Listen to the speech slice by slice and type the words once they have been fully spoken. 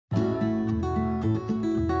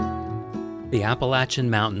The Appalachian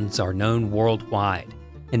Mountains are known worldwide,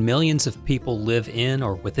 and millions of people live in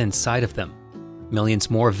or within sight of them. Millions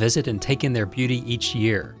more visit and take in their beauty each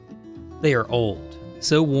year. They are old,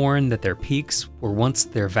 so worn that their peaks were once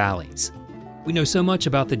their valleys. We know so much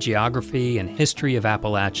about the geography and history of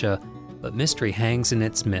Appalachia, but mystery hangs in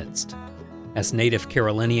its midst. As native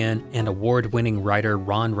Carolinian and award-winning writer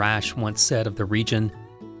Ron Rash once said of the region,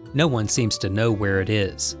 no one seems to know where it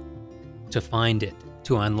is. To find it,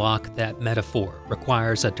 to unlock that metaphor,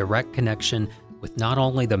 requires a direct connection with not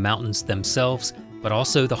only the mountains themselves, but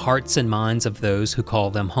also the hearts and minds of those who call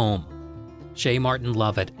them home. Shay Martin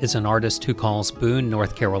Lovett is an artist who calls Boone,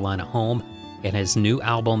 North Carolina home, and his new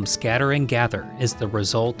album, Scatter and Gather, is the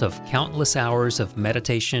result of countless hours of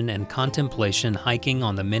meditation and contemplation hiking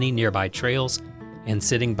on the many nearby trails and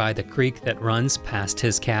sitting by the creek that runs past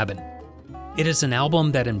his cabin. It is an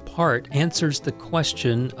album that in part answers the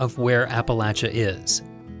question of where Appalachia is.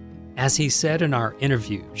 As he said in our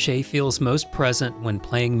interview, Shay feels most present when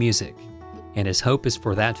playing music, and his hope is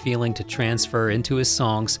for that feeling to transfer into his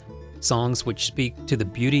songs which speak to the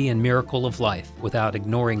beauty and miracle of life without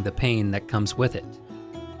ignoring the pain that comes with it.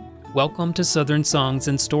 Welcome to Southern Songs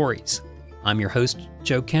and Stories. I'm your host,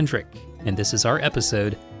 Joe Kendrick, and this is our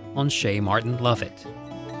episode on Shay Martin Lovett.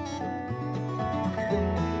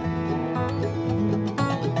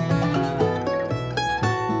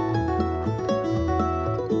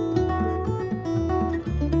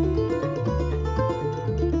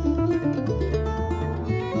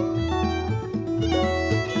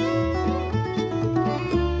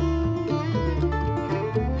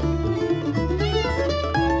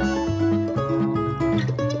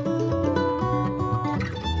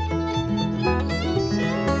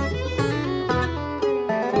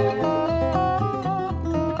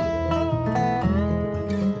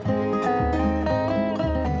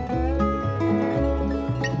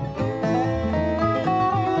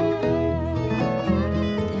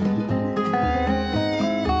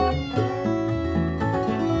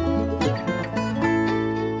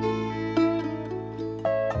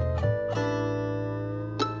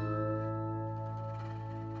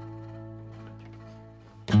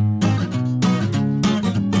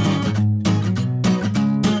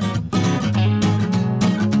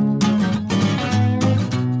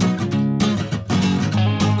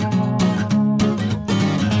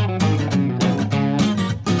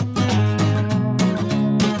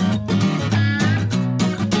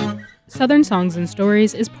 Southern Songs and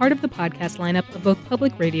Stories is part of the podcast lineup of both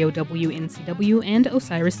Public Radio WNCW and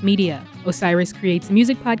Osiris Media. Osiris creates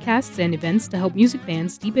music podcasts and events to help music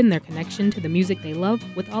fans deepen their connection to the music they love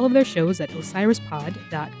with all of their shows at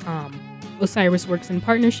osirispod.com. Osiris works in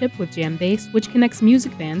partnership with Jam Bass, which connects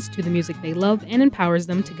music fans to the music they love and empowers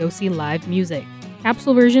them to go see live music.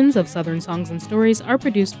 Capsule versions of Southern Songs and Stories are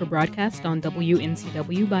produced for broadcast on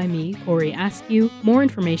WNCW by me, Corey Askew. More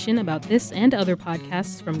information about this and other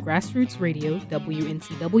podcasts from Grassroots Radio,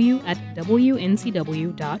 WNCW, at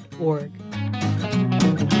wncw.org.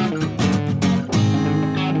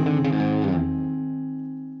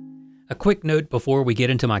 A quick note before we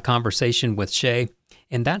get into my conversation with Shay,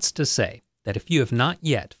 and that's to say that if you have not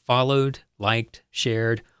yet followed, liked,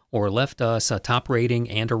 shared, or left us a top rating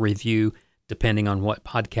and a review, depending on what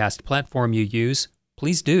podcast platform you use,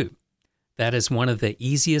 please do. That is one of the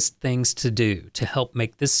easiest things to do to help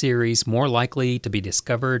make this series more likely to be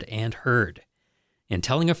discovered and heard. And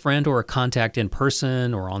telling a friend or a contact in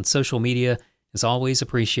person or on social media is always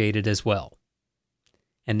appreciated as well.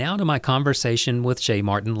 And now to my conversation with Shay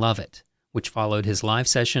Martin Lovett, which followed his live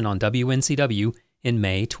session on WNCW in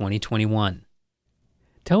May 2021.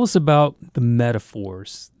 Tell us about the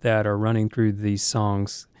metaphors that are running through these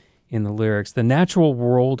songs in the lyrics. The natural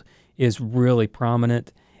world is really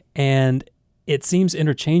prominent, and it seems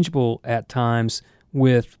interchangeable at times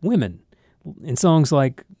with women in songs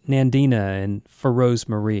like Nandina and For Rose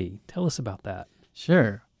Marie. Tell us about that.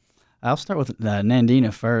 Sure. I'll start with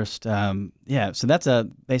Nandina first. So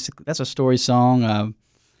that's a story song,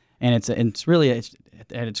 and it's really at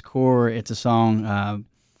its core, it's a song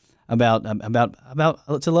about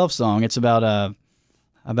it's a love song. It's about a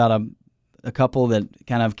couple that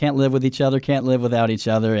kind of can't live with each other, can't live without each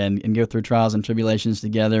other, and go through trials and tribulations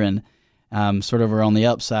together, and sort of are on the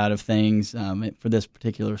upside of things for this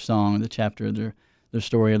particular song, the chapter of their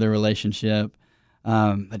story of their relationship.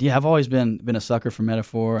 But yeah, I've always been a sucker for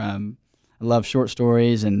metaphor. I love short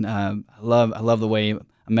stories, and I love the way a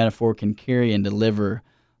metaphor can carry and deliver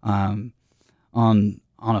on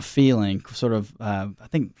a feeling. Sort of, I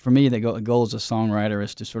think for me, the goal as a songwriter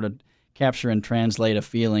is to sort of capture and translate a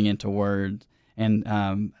feeling into words, and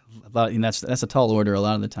that's a tall order a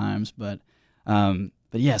lot of the times. But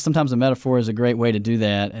yeah, sometimes a metaphor is a great way to do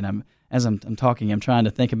that. And as I'm talking, I'm trying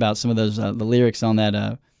to think about some of those the lyrics on that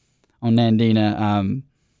on Nandina.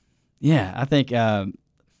 Yeah, I think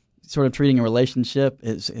sort of treating a relationship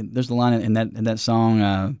there's a line in that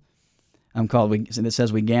song that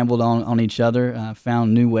says we gambled on each other,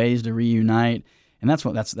 found new ways to reunite, and that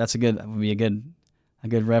would be a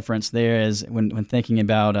good reference there as when thinking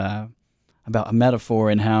about a metaphor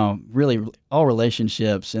and how really all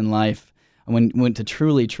relationships in life, when to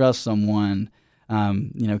truly trust someone,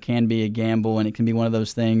 can be a gamble, and it can be one of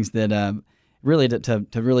those things that really to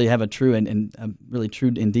really have a true and a really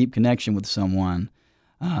true and deep connection with someone,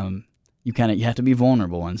 you have to be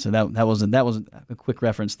vulnerable, and so that was a quick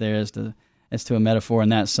reference there as to a metaphor in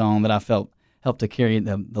that song that I felt helped to carry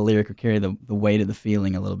the lyric or carry the weight of the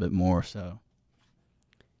feeling a little bit more. So,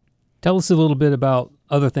 tell us a little bit about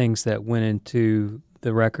other things that went into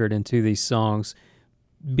the record, into these songs.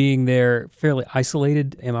 Being there fairly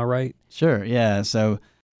isolated, am I right? Sure, yeah. So,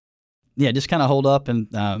 yeah, just kind of holed up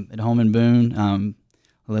at home in Boone.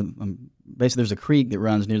 Basically, there's a creek that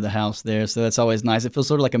runs near the house there, so that's always nice. It feels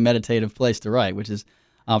sort of like a meditative place to write, which is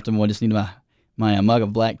optimal. I just need my mug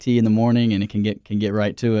of black tea in the morning, and it can get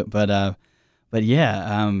right to it. But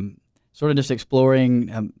yeah, sort of just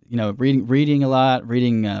exploring, reading a lot,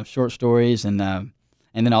 reading short stories, and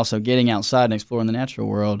then also getting outside and exploring the natural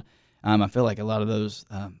world. I feel like a lot of those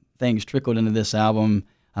things trickled into this album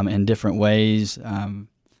in different ways.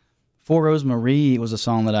 For Rosemarie was a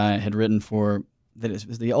song that I had written that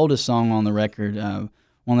is the oldest song on the record,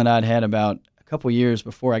 one that I'd had about a couple years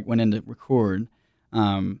before I went in to record,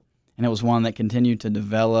 and it was one that continued to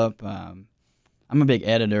develop. I'm a big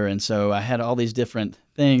editor, and so I had all these different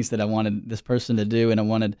things that I wanted this person to do,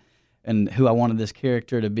 and who I wanted this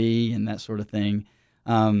character to be, and that sort of thing.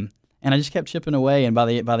 And I just kept chipping away, and by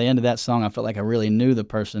the end of that song, I felt like I really knew the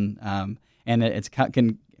person. And at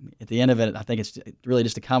the end of it, I think it's really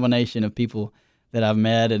just a combination of people that I've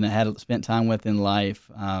met and had spent time with in life.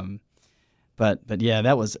 But yeah,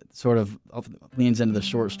 that was sort of leans into the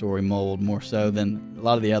short story mold more so than a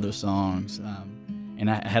lot of the other songs. And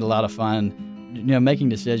I had a lot of fun, making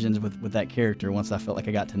decisions with that character once I felt like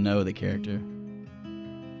I got to know the character.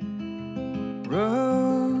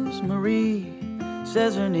 Rosemarie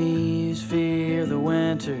says her knees fear the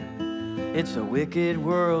winter. It's a wicked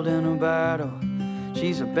world in a battle.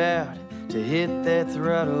 She's about to hit that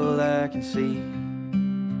throttle, I can see.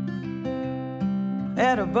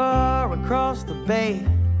 At a bar across the bay,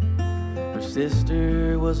 her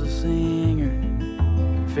sister was a singer,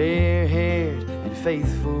 fair-haired and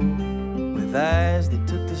faithful, with eyes that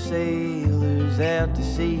took the sailors out to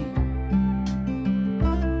sea.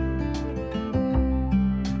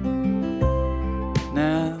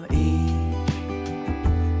 Now each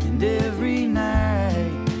and every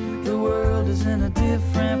night, the world is in a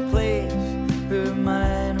different place. Her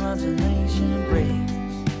mind runs an ancient race.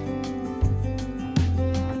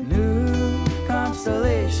 New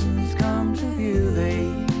constellations come to view. They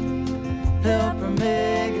help her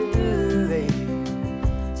make it through. They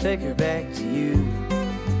take her back to you.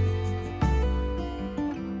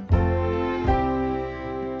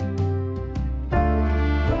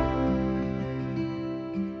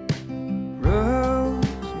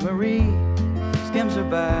 Rosemary skims her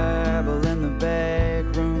Bible in the back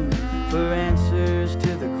room for answers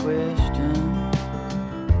to the question,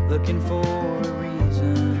 looking for a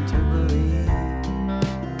reason to believe.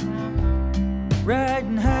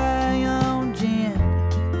 Riding high on gin,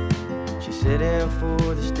 she set out for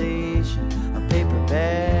the station, a paper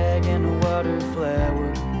bag and a water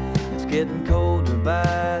flower. It's getting colder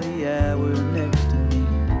by the hour next to me.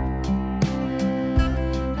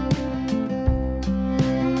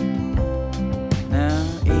 Now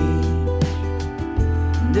each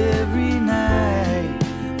and every night,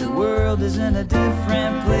 the world is in a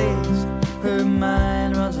different place. Her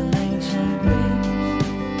mind runs an ancient race.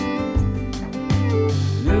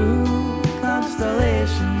 New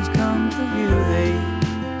constellations come to view. They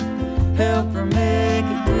help her make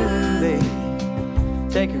it through. They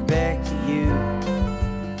take her back to you.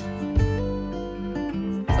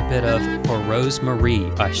 A bit of For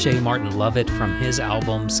Rosemarie by Shay Martin Lovett from his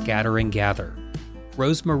album Scatter and Gather.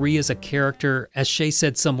 Rosemarie is a character, as Shay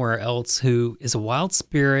said somewhere else, who is a wild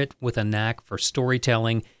spirit with a knack for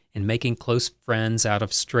storytelling and making close friends out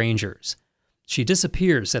of strangers. She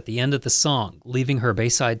disappears at the end of the song, leaving her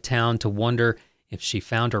Bayside town to wonder if she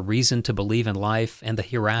found a reason to believe in life and the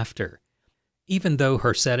hereafter. Even though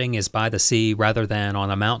her setting is by the sea rather than on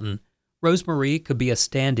a mountain, Rosemarie could be a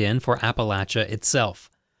stand-in for Appalachia itself.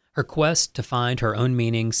 Her quest to find her own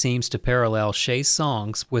meaning seems to parallel Shay's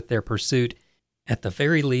songs with their pursuit, at the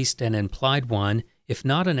very least an implied one, if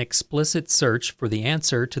not an explicit search for the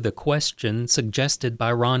answer to the question suggested by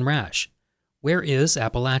Ron Rash? Where is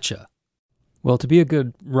Appalachia? Well, to be a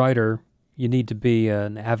good writer, you need to be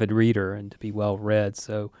an avid reader and to be well read.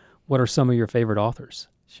 So what are some of your favorite authors?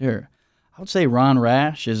 Sure. I would say Ron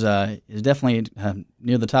Rash is definitely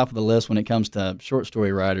near the top of the list when it comes to short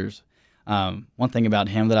story writers. One thing about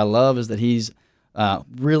him that I love is that he's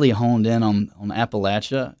really honed in on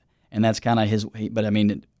Appalachia, and that's kind of his. But I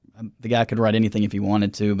mean, the guy could write anything if he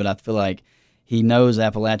wanted to, but I feel like he knows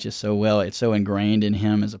Appalachia so well. It's so ingrained in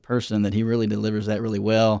him as a person that he really delivers that really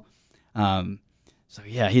well. So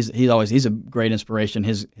yeah, he's a great inspiration.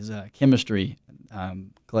 His chemistry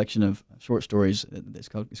collection of short stories, it's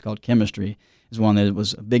called Chemistry, is one that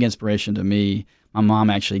was a big inspiration to me. My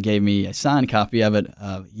mom actually gave me a signed copy of it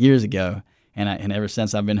years ago, and ever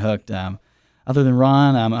since I've been hooked. Other than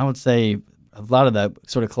Ron, I would say a lot of the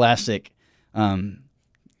sort of classic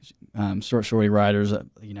short story writers,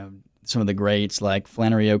 some of the greats like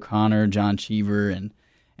Flannery O'Connor, John Cheever, and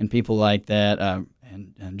people like that,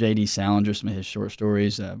 and J.D. Salinger, some of his short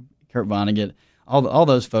stories, Kurt Vonnegut, all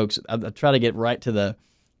those folks. I try to get right to the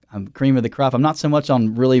cream of the crop. I'm not so much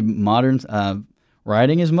on really modern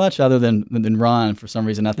writing as much, other than Ron. For some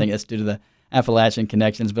reason, I think it's due to the Appalachian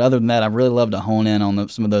connections. But other than that, I really love to hone in on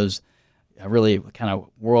some of those really kind of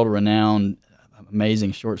world-renowned,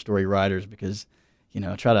 amazing short story writers, because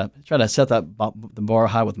I try to set the bar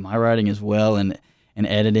high with my writing as well, and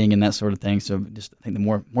editing and that sort of thing. So just I think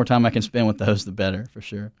the more time I can spend with those, the better, for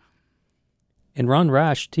sure. And Ron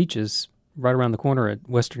Rash teaches right around the corner at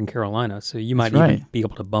Western Carolina, so you might That's even right. be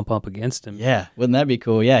able to bump up against him. Yeah, wouldn't that be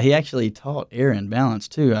cool? Yeah, he actually taught Aaron balance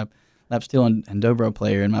too. Lap steel and dobro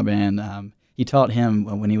player in my band. He taught him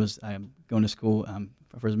when he was going to school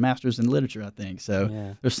for his master's in literature, I think. So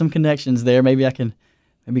Yeah. there's some connections there. Maybe it'd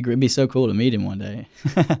be so cool to meet him one day.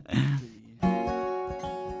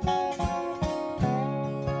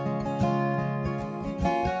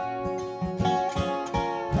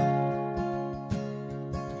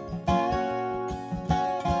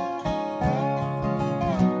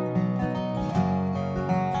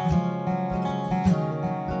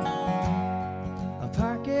 A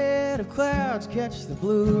pocket of clouds catch the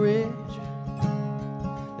Blue Ridge.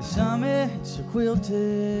 The summits are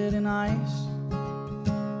quilted in ice.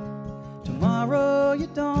 Tomorrow you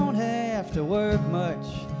don't have to work much.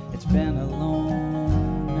 It's been a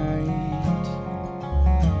long night.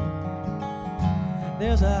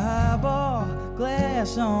 There's a highball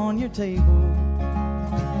glass on your table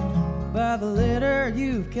by the letter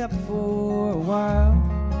you've kept for a while.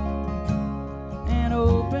 An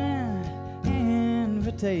open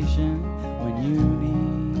invitation when you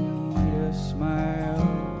need a smile.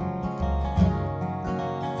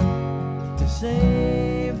 To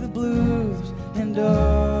save the blues and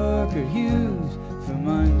darker hues for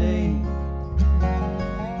Monday,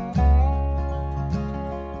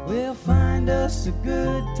 we'll find us a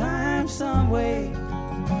good time some way.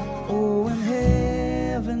 Oh, and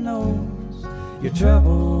heaven knows your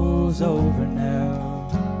trouble's over now.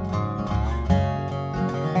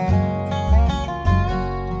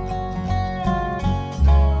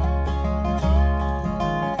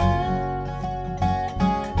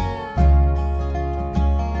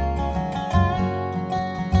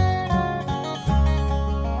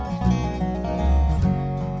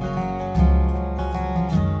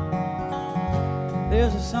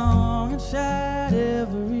 There's a song inside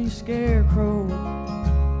every scarecrow.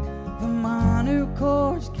 The minor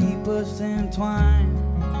chords keep us entwined.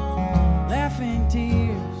 Laughing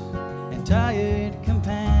tears and tired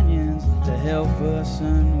companions to help us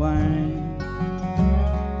unwind.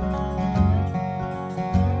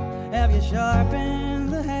 Have you sharpened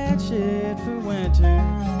the hatchet for winter?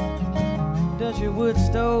 Does your wood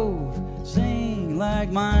stove sing like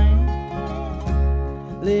mine?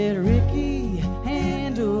 Let Ricky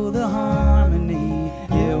handle the harmony,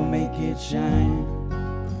 he'll make it shine.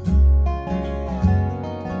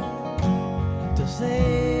 To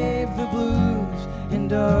save the blues and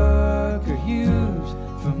darker hues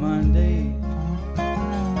for Monday,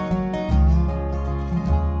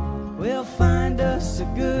 we'll find us a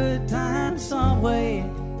good time some way.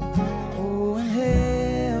 Oh, and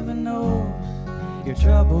heaven knows your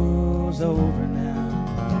trouble's over now.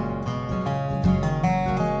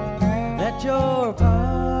 Let your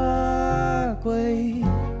parkway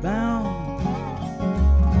bound,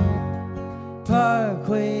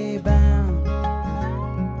 parkway bound.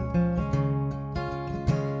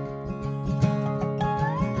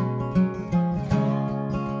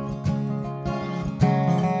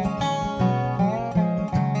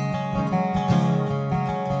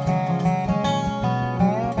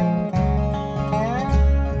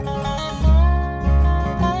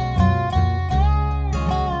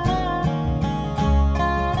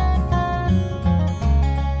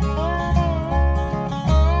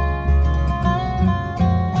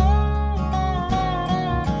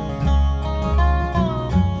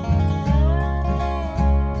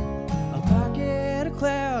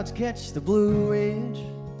 catch the Blue Ridge.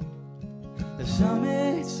 The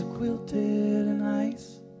summits are quilted in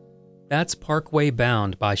ice. That's Parkway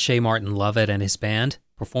Bound by Shay Martin Lovett and his band,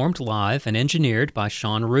 performed live and engineered by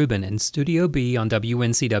Sean Rubin in Studio B on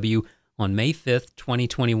WNCW on May 5th,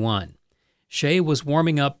 2021. Shay was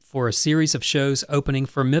warming up for a series of shows opening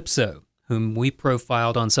for Mipso, whom we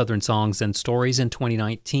profiled on Southern Songs and Stories in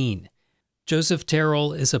 2019. Joseph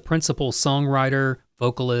Terrell is a principal songwriter,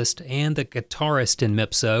 vocalist, and the guitarist in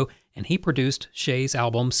Mipso, and he produced Shay's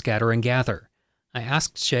album Scatter and Gather. I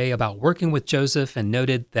asked Shay about working with Joseph and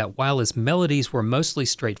noted that while his melodies were mostly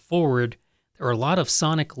straightforward, there are a lot of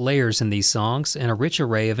sonic layers in these songs and a rich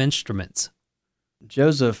array of instruments.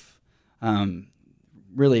 Joseph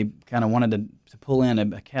really kind of wanted to pull in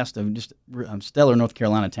a cast of just stellar North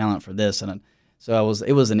Carolina talent for this, and so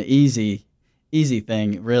it was an easy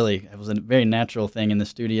thing. Really, it was a very natural thing in the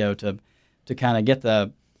studio to kind of get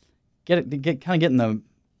in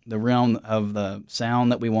the realm of the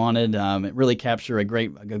sound that we wanted. It really capture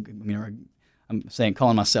I'm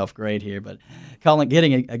calling myself great here, but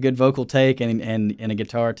getting a good vocal take and a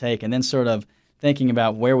guitar take, and then sort of thinking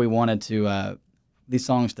about where we wanted to these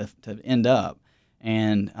songs to end up.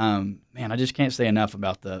 And man, I just can't say enough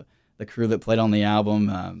about the crew that played on the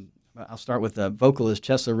album. I'll start with the vocalist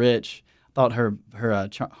Chessa Rich. I thought her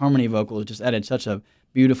harmony vocals just added such a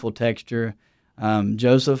beautiful texture.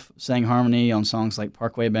 Joseph sang harmony on songs like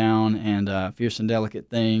Parkway Bound and Fierce and Delicate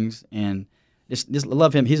Things, and just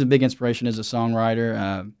love him. He's a big inspiration as a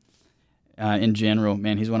songwriter in general.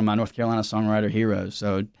 Man, he's one of my North Carolina songwriter heroes.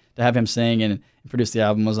 So to have him sing and produce the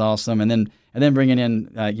album was awesome. And then bringing in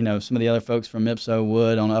some of the other folks from Mipso,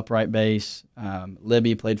 Wood on upright bass,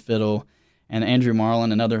 Libby played fiddle, and Andrew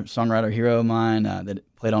Marlin, another songwriter hero of mine that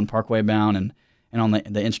played on Parkway Bound and on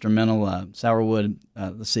the instrumental Sourwood.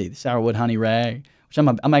 Sourwood Honey Rag, which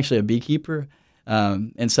I'm actually a beekeeper.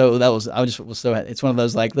 And so it's one of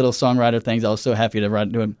those like little songwriter things. I was so happy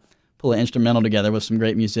to pull an instrumental together with some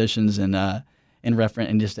great musicians and in reference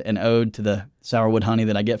and just an ode to the sourwood honey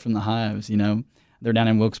that I get from the hives. They're down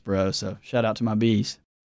in Wilkesboro, so shout out to my bees.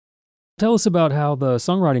 Tell us about how the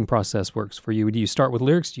songwriting process works for you. Do you start with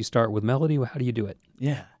lyrics? Do you start with melody? How do you do it?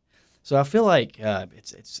 Yeah, so I feel like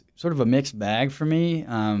it's sort of a mixed bag for me.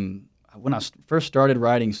 When I first started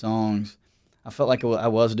writing songs, I felt like I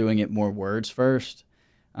was doing it more words first,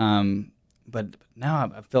 but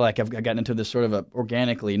now I feel like I've gotten into this sort of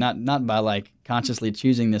organically, not by like consciously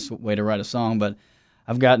choosing this way to write a song, but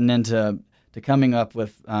I've gotten into coming up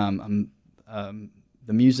with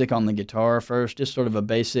the music on the guitar first, just sort of a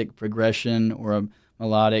basic progression or a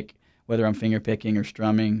melodic, whether I'm finger picking or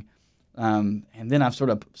strumming, and then I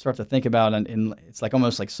sort to think about it, and it's like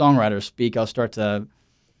almost like songwriters speak. The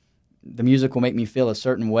music will make me feel a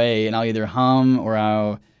certain way, and I'll either hum or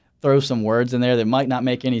I'll throw some words in there that might not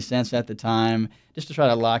make any sense at the time, just to try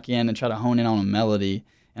to lock in and try to hone in on a melody.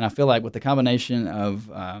 And I feel like with the combination of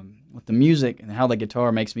with the music and how the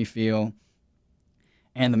guitar makes me feel,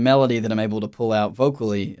 and the melody that I'm able to pull out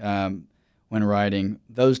vocally when writing,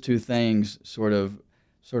 those two things sort of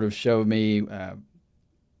show me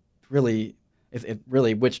really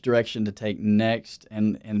which direction to take next,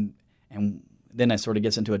 and then it sort of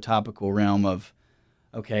gets into a topical realm of,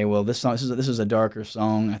 okay, well, this is a darker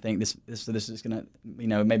song. I think this is gonna,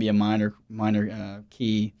 maybe a minor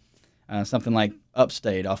key, something like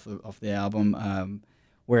Upstate off the album,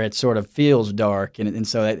 where it sort of feels dark, and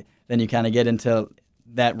so then you kind of get into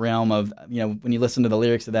that realm of, when you listen to the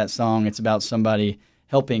lyrics of that song, it's about somebody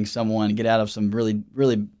helping someone get out of some really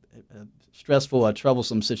really stressful,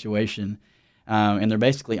 troublesome situation, and they're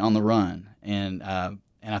basically on the run, and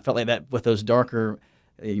I felt like that with those darker,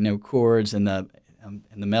 chords and the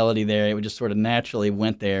melody there, it would just sort of naturally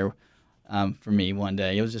went there for me one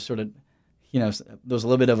day. It was just sort of, there was a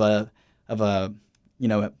little bit of a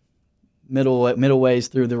middle ways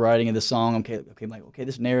through the writing of the song. Okay,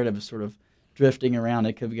 this narrative is sort of drifting around.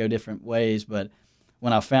 It could go different ways, but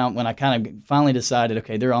when I kind of finally decided,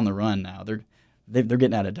 okay, they're on the run now. They're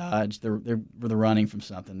getting out of Dodge. They're running from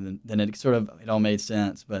something. Then it all made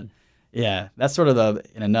sense. But yeah, that's sort of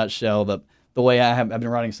in a nutshell the way I've been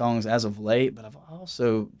writing songs as of late. But I've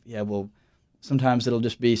also sometimes it'll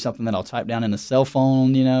just be something that I'll type down in a cell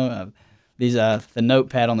phone. The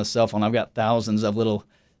notepad on the cell phone. I've got thousands of little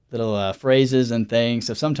phrases and things.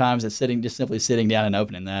 So sometimes it's simply sitting down and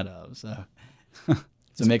opening that up. So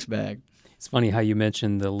it's a mixed bag. It's funny how you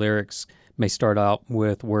mentioned the lyrics may start out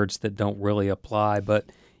with words that don't really apply, but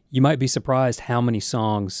you might be surprised how many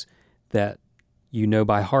songs that you know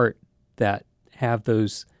by heart that have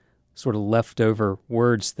those sort of leftover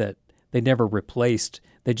words that they never replaced.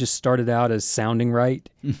 They just started out as sounding right,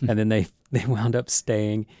 and then they wound up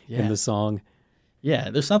staying in the song.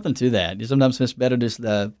 Yeah, there's something to that. Sometimes it's better just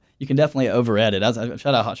you can definitely over edit. I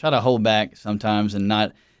try to hold back sometimes and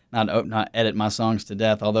not edit my songs to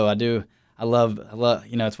death. Although I love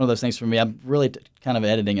it's one of those things for me. I'm really kind of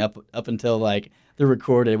editing up until like they're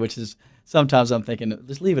recorded, which is sometimes I'm thinking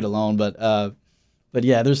just leave it alone. But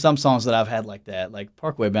yeah, there's some songs that I've had like that. Like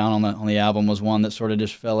Parkway Bound on the album was one that sort of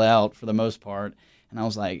just fell out for the most part, and I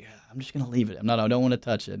was like, I'm just gonna leave it. I don't want to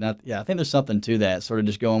touch it. I think there's something to that. Sort of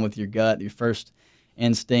just going with your gut, your first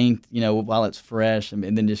instinct, while it's fresh,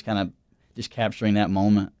 and then just kind of just capturing that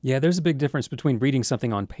moment. Yeah, there's a big difference between reading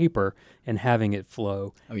something on paper and having it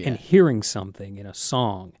flow, and hearing something in a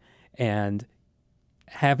song and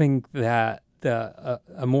having that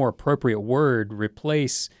a more appropriate word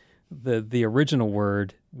replace the original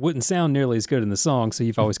word wouldn't sound nearly as good in the song, so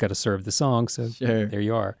you've always got to serve the song. So sure. There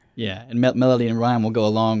you are. Yeah, and melody and rhyme will go a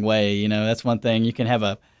long way. That's one thing. You can have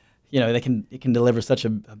it can deliver such a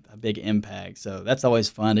big impact. So that's always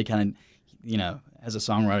fun to kind of, as a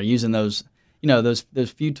songwriter, using those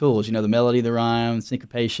few tools, the melody, the rhyme,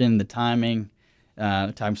 syncopation, the timing,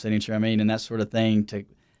 time signature, and that sort of thing to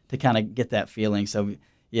kind of get that feeling. So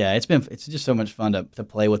yeah, it's just so much fun to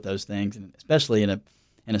play with those things, and especially in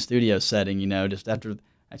a studio setting, just after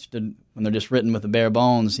when they're just written with the bare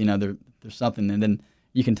bones, there's something, and then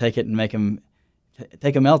you can take it and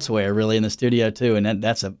take them elsewhere, really, in the studio too, and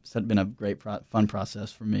that's been a great fun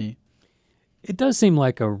process for me. It does seem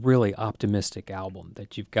like a really optimistic album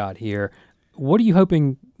that you've got here. What are you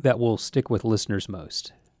hoping that will stick with listeners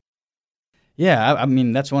most? Yeah,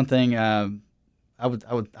 that's one thing. I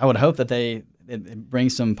would hope that it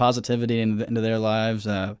brings some positivity into their lives,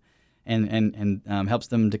 and helps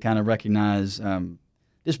them to kind of recognize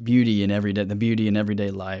just beauty in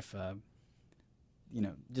everyday life.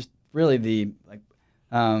 Just really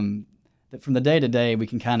from the day to day, we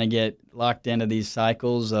can kind of get locked into these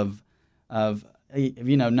cycles of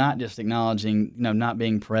not just acknowledging, not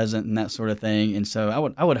being present and that sort of thing. And so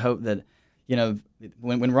I would hope that,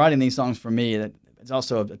 when writing these songs for me, that it's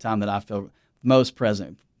also a time that I feel most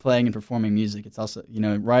present, playing and performing music. It's also,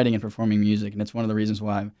 writing and performing music, and it's one of the reasons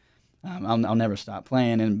why I'll never stop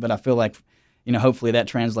playing. But I feel like, hopefully that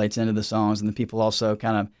translates into the songs, and the people also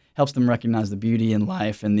kind of helps them recognize the beauty in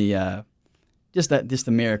life and the just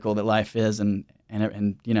the miracle that life is, and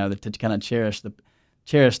to kind of cherish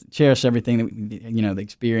everything that the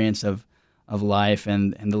experience of life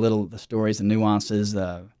and the stories and nuances,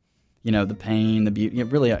 the pain, the beauty,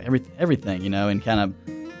 really everything, and kind of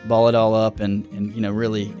ball it all up and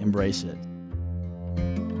really embrace it.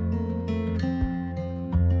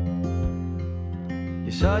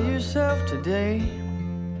 You saw yourself today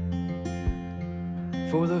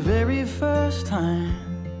for the very first time.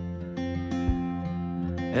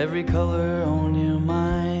 Every color on your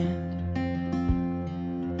mind.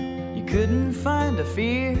 You couldn't find a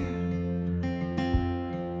fear,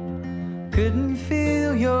 couldn't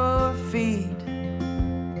feel your feet.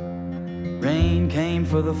 Rain came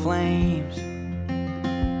for the flames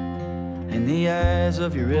in the eyes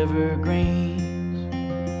of your evergreens.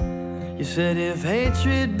 You said if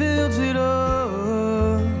hatred builds it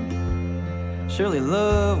up, surely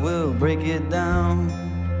love will break it down.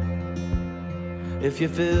 If you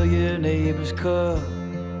fill your neighbor's cup,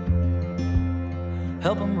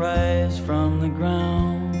 help them rise from the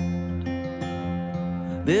ground.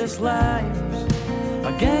 This life's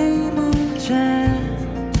a game of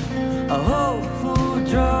chance, a hopeful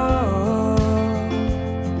draw.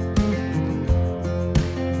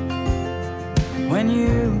 When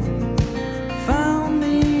you found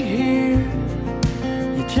me here,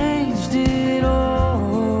 you changed it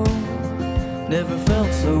all. Never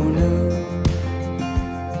felt so new.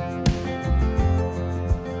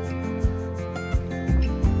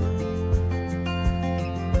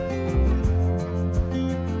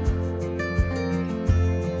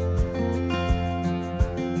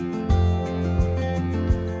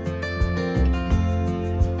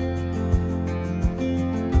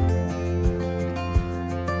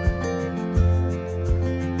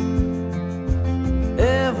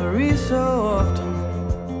 So often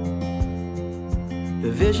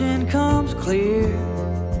the vision comes clear,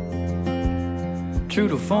 true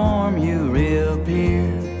to form you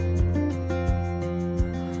reappear.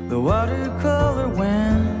 The watercolor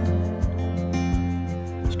wind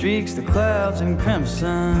streaks the clouds in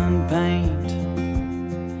crimson paint.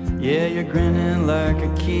 Yeah, you're grinning like a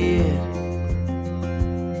kid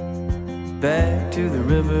back to the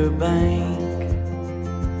riverbank.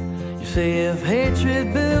 Say if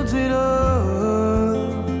hatred builds it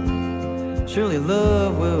up, Surely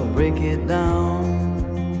love will break it down.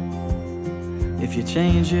 If you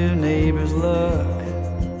change your neighbor's luck,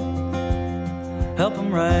 help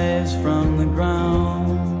them rise from the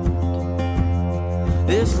ground.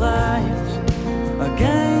 This life's a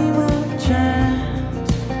game of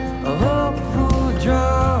chance, a hopeful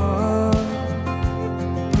draw.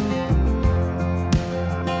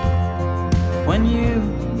 When you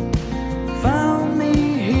found me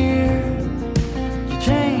here, you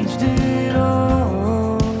changed it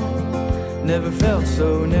all. Never felt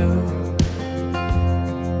so new.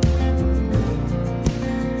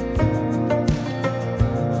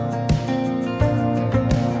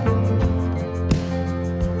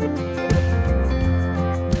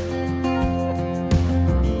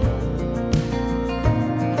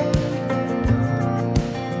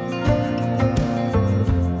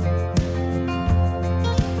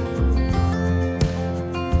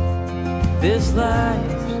 This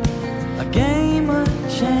life's a game of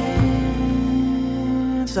chance,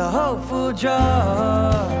 a hopeful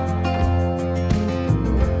draw.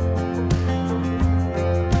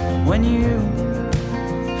 When you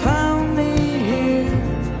found me here,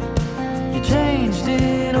 you changed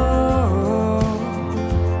it all.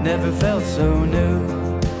 Never felt so new.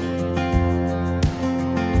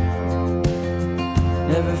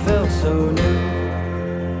 Never felt so new.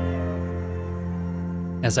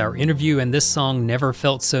 As our interview and this song Never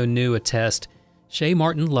Felt So New attest, Shay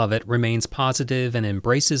Martin Lovett remains positive and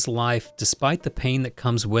embraces life despite the pain that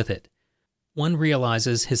comes with it. One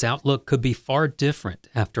realizes his outlook could be far different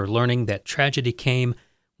after learning that tragedy came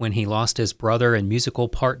when he lost his brother and musical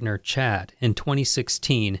partner Chad in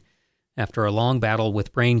 2016 after a long battle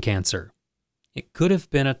with brain cancer. It could have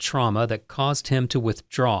been a trauma that caused him to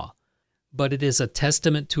withdraw, but it is a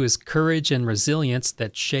testament to his courage and resilience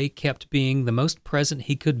that Shay kept being the most present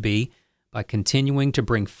he could be by continuing to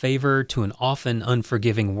bring favor to an often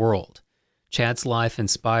unforgiving world. Chad's life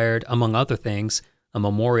inspired, among other things, a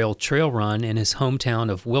memorial trail run in his hometown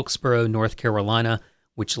of Wilkesboro, North Carolina,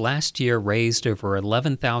 which last year raised over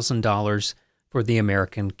 $11,000 for the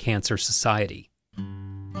American Cancer Society.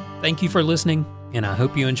 Thank you for listening, and I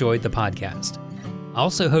hope you enjoyed the podcast. I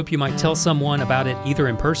also hope you might tell someone about it either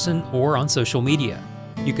in person or on social media.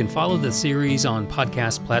 You can follow the series on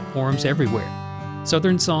podcast platforms everywhere.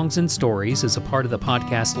 Southern Songs and Stories is a part of the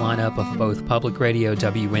podcast lineup of both Public Radio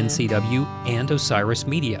WNCW and Osiris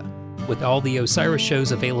Media, with all the Osiris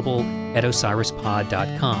shows available at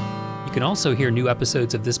osirispod.com. You can also hear new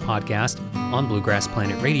episodes of this podcast on Bluegrass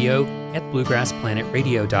Planet Radio at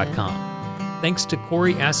bluegrassplanеtradio.com. Thanks to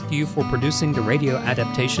Corey Askew for producing the radio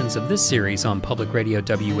adaptations of this series on Public Radio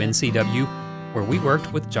WNCW, where we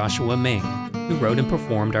worked with Joshua Ming, who wrote and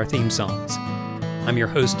performed our theme songs. I'm your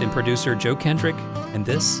host and producer, Joe Kendrick, and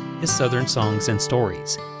this is Southern Songs and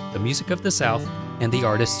Stories, the music of the South and the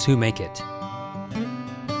artists who make it.